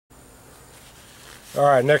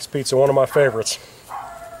Alright, next pizza, one of my favorites.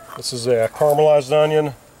 This is a caramelized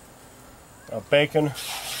onion, bacon,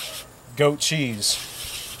 goat cheese.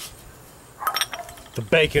 The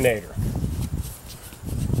Baconator.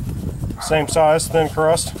 Same size, thin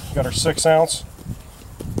crust. Got our 6 ounce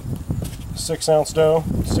dough,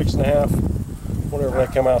 6.5, whatever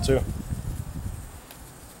they come out to.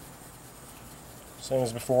 Same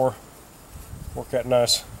as before. Work that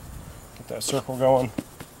nice. Get that circle going.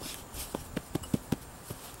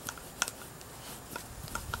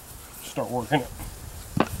 Start working it.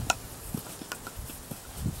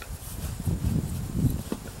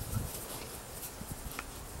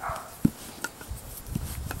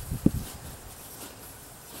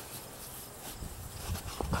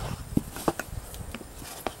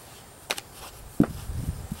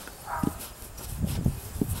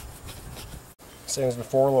 Same as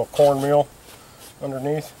before, a little cornmeal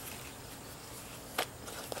underneath.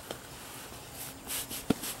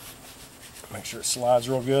 Make sure it slides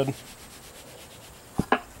real good.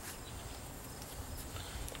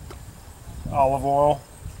 Olive oil.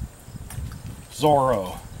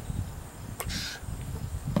 Zorro.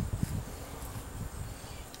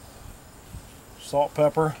 Salt,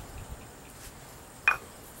 pepper.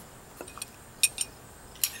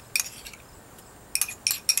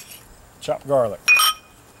 Chopped garlic.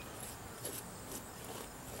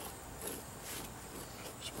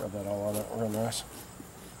 Spread that all on it real nice.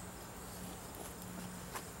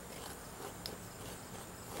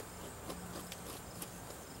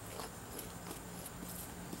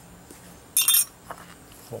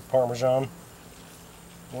 A little Parmesan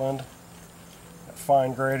blend. Got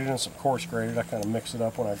fine grated and some coarse grated. I kind of mix it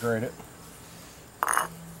up when I grate it.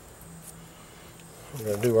 We're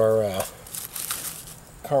going to do our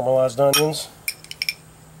caramelized onions.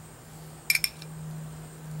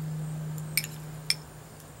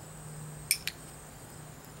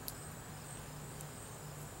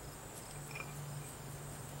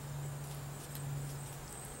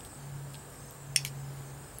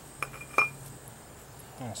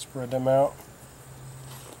 And spread them out.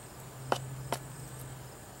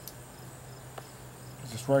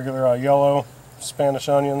 Just regular yellow Spanish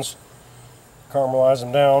onions. Caramelize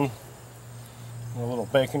them down. A little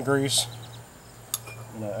bacon grease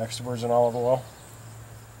and extra virgin olive oil.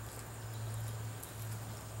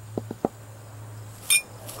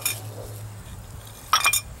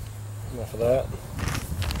 Enough of that.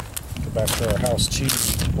 Get back to our house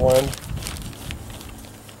cheese blend.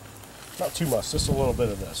 Not too much, just a little bit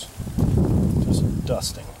of this. Just a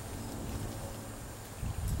dusting.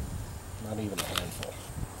 Not even a handful.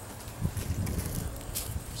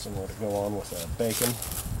 Somewhere to go on with bacon.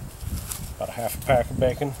 About a half a pack of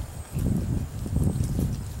bacon.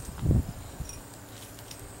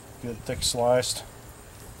 Good thick sliced.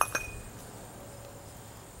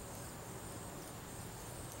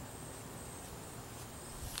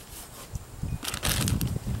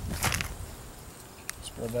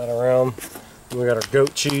 Spread that around. And we got our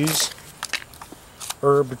goat cheese.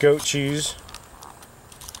 Herb goat cheese.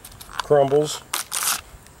 Crumbles.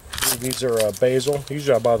 These are basil.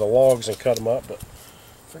 Usually I buy the logs and cut them up, but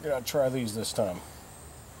figured I'd try these this time.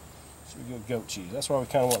 So we get goat cheese. That's why we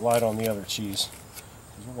kind of went light on the other cheese,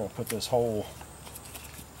 because we're going to put this whole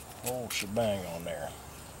shebang on there.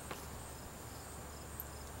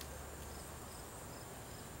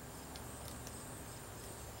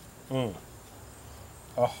 Oh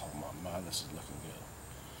my, this is looking good.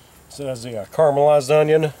 So that's the caramelized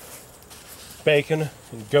onion, bacon,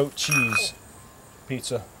 and goat cheese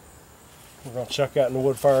pizza. We're going to chuck that in the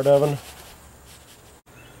wood-fired oven.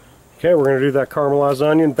 Okay, we're going to do that caramelized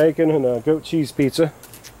onion, bacon, and goat cheese pizza.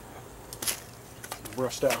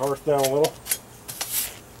 Brush that hearth down a little.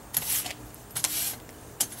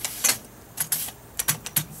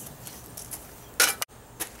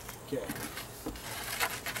 Okay.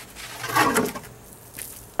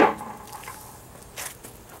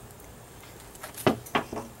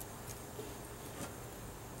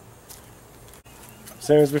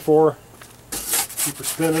 Same as before. Keep her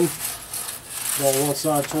spinning. On one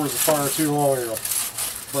side towards the fire too long, it'll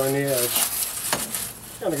burn the edge.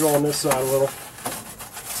 Kind of go on this side a little.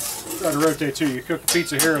 Try to rotate too. You cook the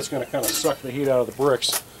pizza here, it's going to kind of suck the heat out of the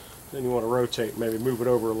bricks. Then you want to rotate, maybe move it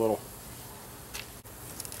over a little.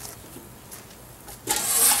 Yeah,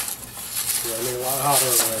 I need a lot hotter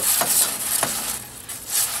over there.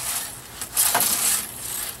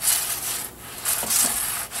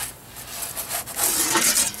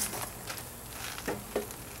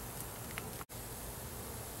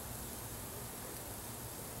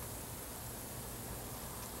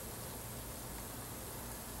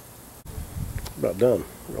 About done.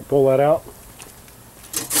 I'm going to pull that out.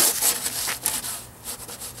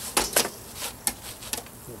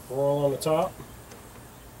 Broil on the top.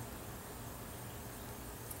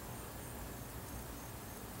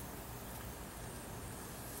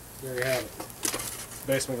 There you have it.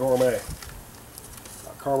 Basement Gourmet.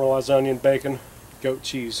 Caramelized onion, bacon, goat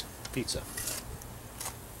cheese pizza.